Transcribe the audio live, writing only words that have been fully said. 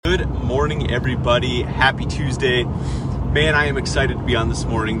morning, everybody. Happy Tuesday. Man, I am excited to be on this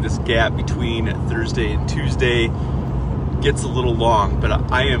morning. This gap between Thursday and Tuesday gets a little long,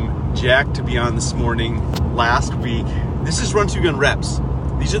 but I am jacked to be on this morning. Last week, this is Run to Gun reps.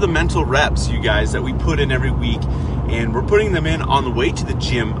 These are the mental reps, you guys, that we put in every week, and we're putting them in on the way to the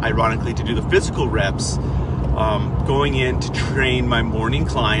gym, ironically, to do the physical reps, going in to train my morning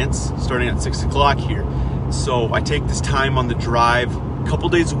clients starting at 6 o'clock here. So I take this time on the drive a couple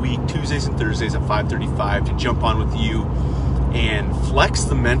days a week, Tuesdays and Thursdays at 5:35, to jump on with you and flex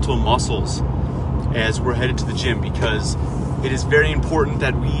the mental muscles as we're headed to the gym, because it is very important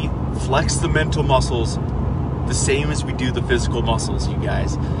that we flex the mental muscles the same as we do the physical muscles, you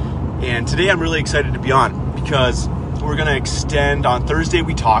guys. And today I'm really excited to be on because we're going to extend. On Thursday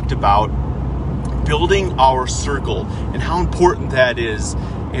we talked about building our circle and how important that is,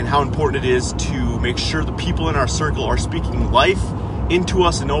 and how important it is to make sure the people in our circle are speaking life into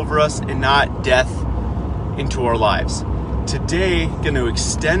us and over us and not death into our lives. Today, going to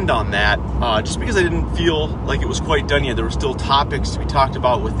extend on that just because I didn't feel like it was quite done yet. There were still topics to be talked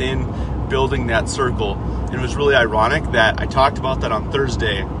about within building that circle. And it was really ironic that I talked about that on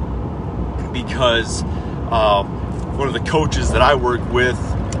Thursday because one of the coaches that I work with,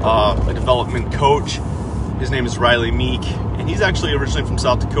 a development coach, his name is Riley Meek, and he's actually originally from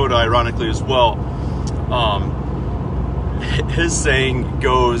South Dakota, ironically as well. His saying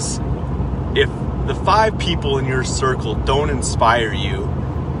goes, if the 5 people in your circle don't inspire you,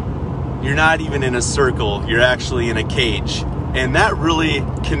 you're not even in a circle, you're actually in a cage. And that really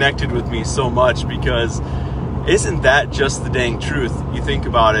connected with me so much, because isn't that just the dang truth? You think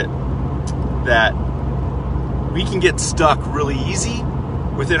about it, that we can get stuck really easy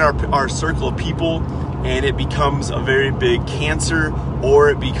within our circle of people, and it becomes a very big cancer, or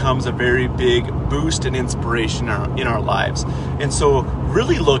it becomes a very big boost and inspiration in our lives. And so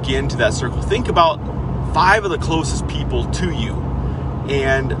really look into that circle. Think about 5 of the closest people to you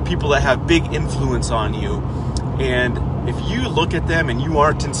and people that have big influence on you. And if you look at them and you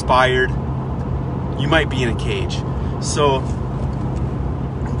aren't inspired, you might be in a cage. So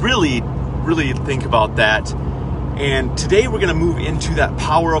really, really think about that. And today we're going to move into that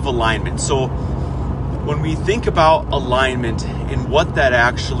power of alignment. So when we think about alignment and what that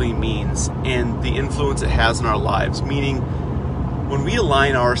actually means and the influence it has in our lives, meaning when we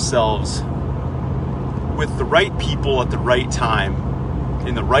align ourselves with the right people at the right time,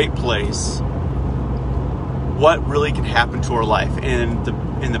 in the right place, what really can happen to our life and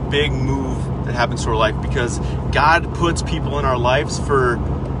the big move that happens to our life, because God puts people in our lives for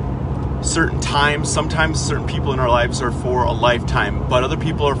certain times. Sometimes certain people in our lives are for a lifetime, but other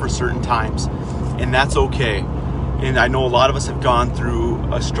people are for certain times. And that's okay. And I know a lot of us have gone through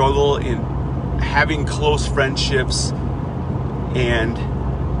a struggle in having close friendships, and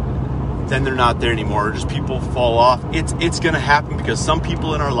then they're not there anymore, or just people fall off. It's going to happen, because some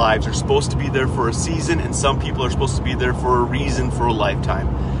people in our lives are supposed to be there for a season, and some people are supposed to be there for a reason, for a lifetime.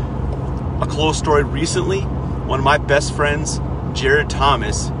 A close story recently, one of my best friends, Jared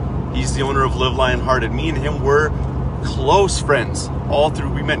Thomas, he's the owner of Live Lionhearted. Me and him were close friends all through.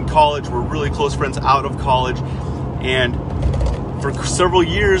 We met in college. We're really close friends out of college, and for several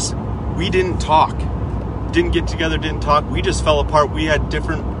years we didn't talk, didn't get together, didn't talk. We just fell apart. We had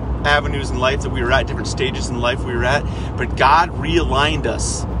different avenues in life that we were at, different stages in life we were at, but God realigned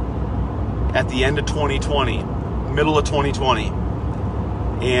us at the end of 2020, middle of 2020,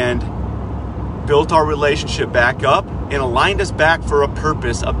 and built our relationship back up and aligned us back for a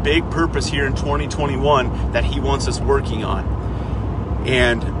purpose, a big purpose here in 2021 that he wants us working on.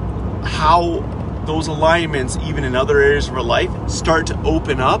 And how those alignments, even in other areas of our life, start to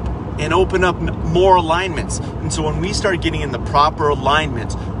open up and open up more alignments. And so when we start getting in the proper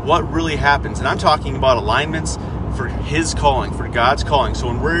alignments, what really happens? And I'm talking about alignments for his calling, for God's calling. So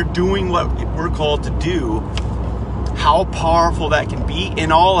when we're doing what we're called to do, how powerful that can be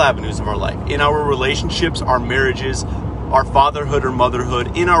in all avenues of our life, in our relationships, our marriages, our fatherhood or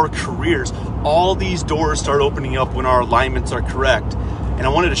motherhood, in our careers. All these doors start opening up when our alignments are correct. And I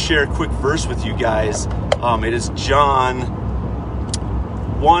wanted to share a quick verse with you guys. It is 1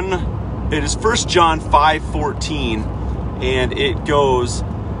 John 5:14, and it goes,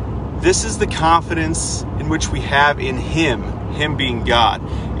 "This is the confidence in which we have in him being God.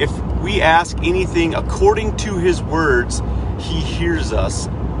 If we ask anything according to his words, he hears us."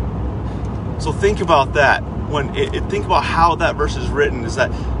 So think about that. Think about how that verse is written, is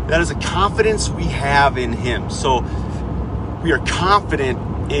that is a confidence we have in him. So we are confident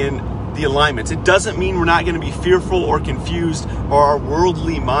in the alignments. It doesn't mean we're not going to be fearful or confused, or our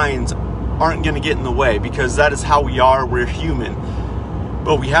worldly minds aren't going to get in the way, because that is how we are. We're human.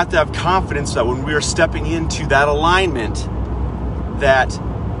 But we have to have confidence that when we are stepping into that alignment, that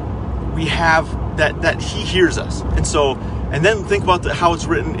we have that he hears us. And then think about how it's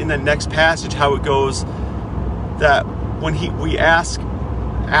written in the next passage, how it goes that when we ask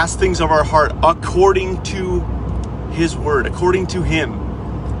things of our heart according to his word, according to him.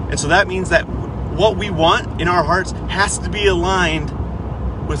 And so that means that what we want in our hearts has to be aligned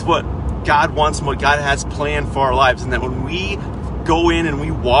with what God wants and what God has planned for our lives. And that when we go in and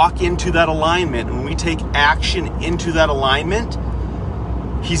we walk into that alignment, and when we take action into that alignment,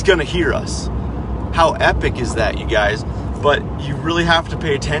 he's going to hear us. How epic is that, you guys? But you really have to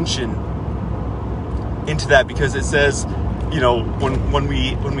pay attention into that, because it says, when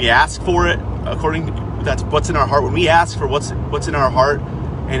we ask for it, that's what's in our heart. When we ask for what's in our heart,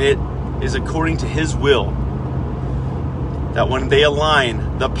 and it is according to his will, that when they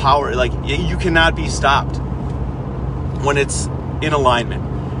align, the power, you cannot be stopped when it's in alignment.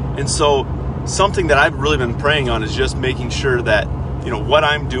 And so something that I've really been praying on is just making sure that, what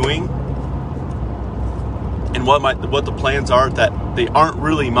I'm doing and what the plans are, that they aren't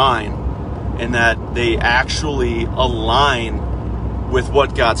really mine, and that they actually align with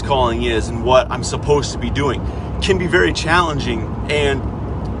what God's calling is and what I'm supposed to be doing. Can be very challenging, and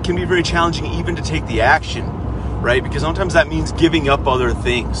can be very challenging even to take the action, right? Because sometimes that means giving up other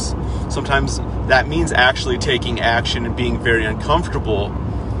things. Sometimes that means actually taking action and being very uncomfortable.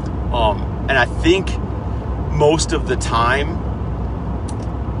 And I think most of the time,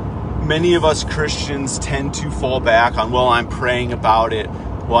 many of us Christians tend to fall back on, I'm praying about it.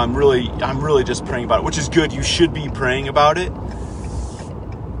 Well, I'm really just praying about it, which is good. You should be praying about it.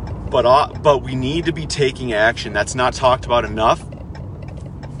 But we need to be taking action. That's not talked about enough.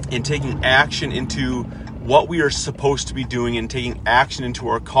 And taking action into what we are supposed to be doing, and taking action into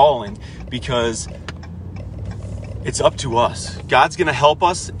our calling, because it's up to us. God's going to help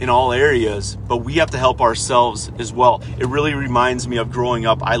us in all areas, but we have to help ourselves as well. It really reminds me of growing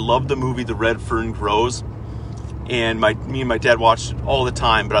up. I love the movie The Red Fern Grows, and me and my dad watched it all the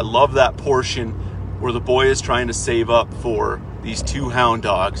time, but I love that portion where the boy is trying to save up for these 2 hound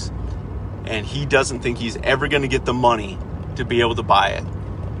dogs, and he doesn't think he's ever going to get the money to be able to buy it.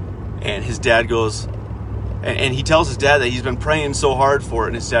 And his dad goes, and he tells his dad that he's been praying so hard for it.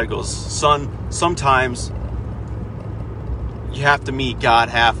 And his dad goes, son, sometimes you have to meet God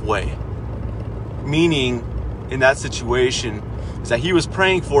halfway. Meaning, in that situation, is that he was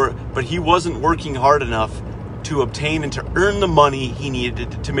praying for it, but he wasn't working hard enough to obtain and to earn the money he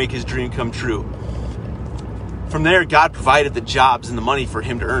needed to make his dream come true. From there, God provided the jobs and the money for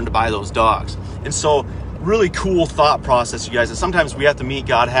him to earn to buy those dogs. And so, really cool thought process, you guys, that sometimes we have to meet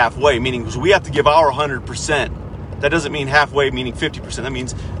God halfway, meaning we have to give our 100%. That doesn't mean halfway meaning 50%. That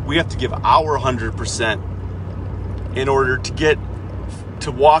means we have to give our 100% in order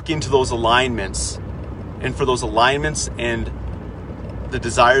to walk into those alignments, and for those alignments and the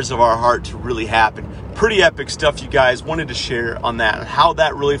desires of our heart to really happen. Pretty epic stuff, you guys. Wanted to share on that and how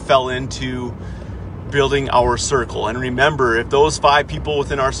that really fell into building our circle. And remember, if those 5 people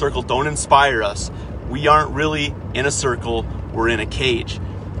within our circle don't inspire us, we aren't really in a circle, we're in a cage.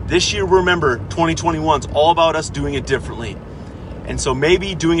 This year, remember, 2021 is all about us doing it differently. And so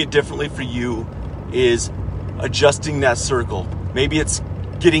maybe doing it differently for you is adjusting that circle. Maybe it's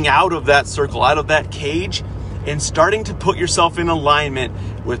getting out of that circle, out of that cage, and starting to put yourself in alignment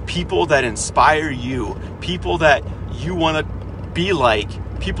with people that inspire you, people that you want to be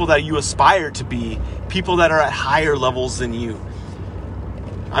like, people that you aspire to be, people that are at higher levels than you.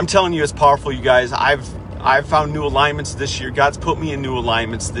 I'm telling you, it's powerful, you guys. I've found new alignments this year. God's put me in new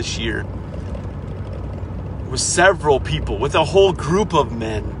alignments this year with several people, with a whole group of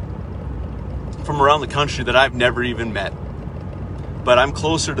men from around the country that I've never even met. But I'm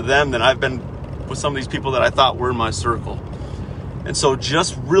closer to them than I've been with some of these people that I thought were in my circle. And so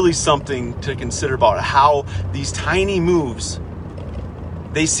just really something to consider about how these tiny moves,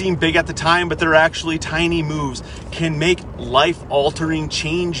 they seem big at the time, but they're actually tiny moves, can make life-altering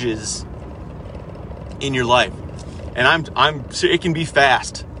changes in your life. And it can be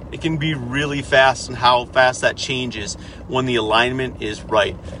fast. It can be really fast, and how fast that changes when the alignment is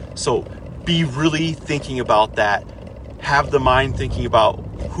right. So be really thinking about that. Have the mind thinking about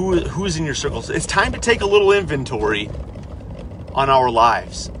who's in your circles. It's time to take a little inventory on our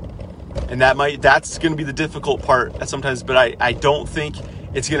lives. And that's going to be the difficult part sometimes, but I don't think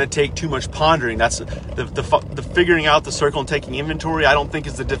it's going to take too much pondering. That's the figuring out the circle and taking inventory, I don't think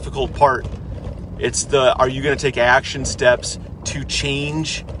is the difficult part. It's are you going to take action steps to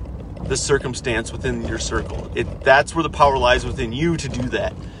change the circumstance within your circle? That's where the power lies within you to do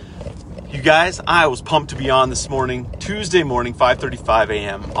that. You guys, I was pumped to be on this morning, Tuesday morning, 5:35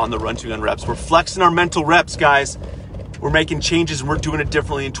 a.m. on the Run to Gun Reps. We're flexing our mental reps, guys. We're making changes and we're doing it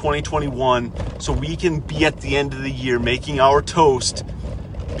differently in 2021 so we can be at the end of the year making our toast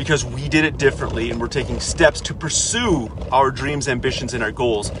because we did it differently and we're taking steps to pursue our dreams, ambitions, and our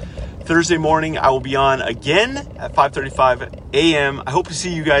goals. Thursday morning, I will be on again at 5:35 a.m. I hope to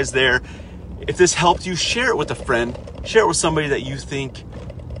see you guys there. If this helped you, share it with a friend. Share it with somebody that you think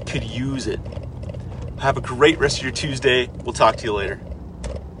could use it. Have a great rest of your Tuesday. We'll talk to you later.